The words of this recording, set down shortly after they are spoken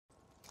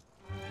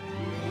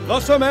The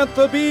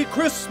Samantha Bee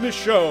Christmas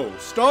Show,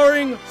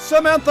 starring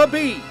Samantha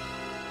Bee.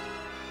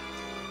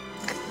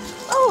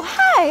 Oh,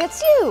 hi,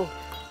 it's you.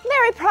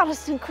 Merry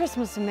Protestant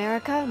Christmas,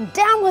 America.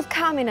 Down with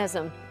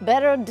communism.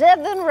 Better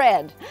dead than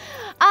red.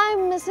 I'm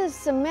Mrs.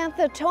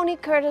 Samantha Tony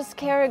Kurtis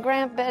Cary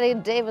Grant Bette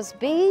Davis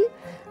Bee.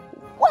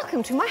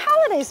 Welcome to my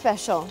holiday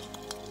special.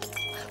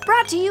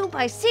 Brought to you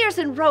by Sears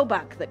and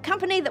Roebuck, the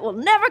company that will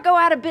never go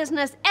out of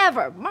business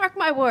ever. Mark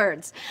my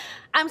words.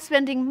 I'm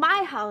spending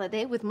my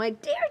holiday with my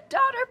dear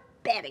daughter,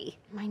 Bette.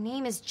 My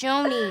name is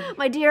Joni.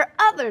 My dear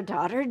other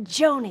daughter,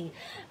 Joni.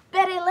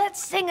 Bette,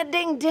 let's sing a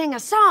ding-ding, a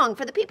song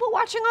for the people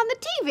watching on the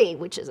TV,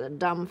 which is a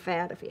dumb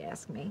fad if you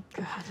ask me.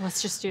 God,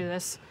 let's just do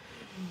this.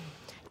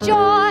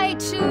 Joy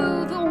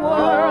to the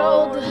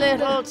world,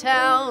 little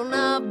town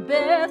of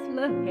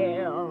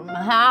Bethlehem.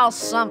 How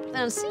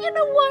something, see, you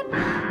know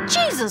what?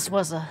 Jesus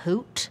was a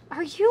hoot.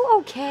 Are you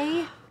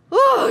okay?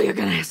 Oh, you're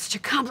gonna have such a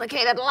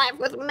complicated life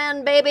with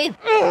men, baby.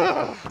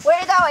 Where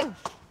are you going?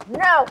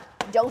 No,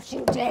 don't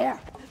you dare.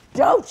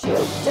 Don't you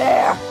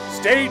dare.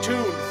 Stay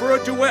tuned for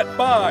a duet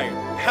by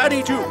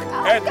Patty Duke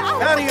and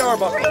Patty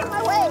Arbuckle. Read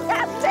my way,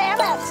 God damn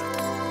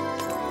it.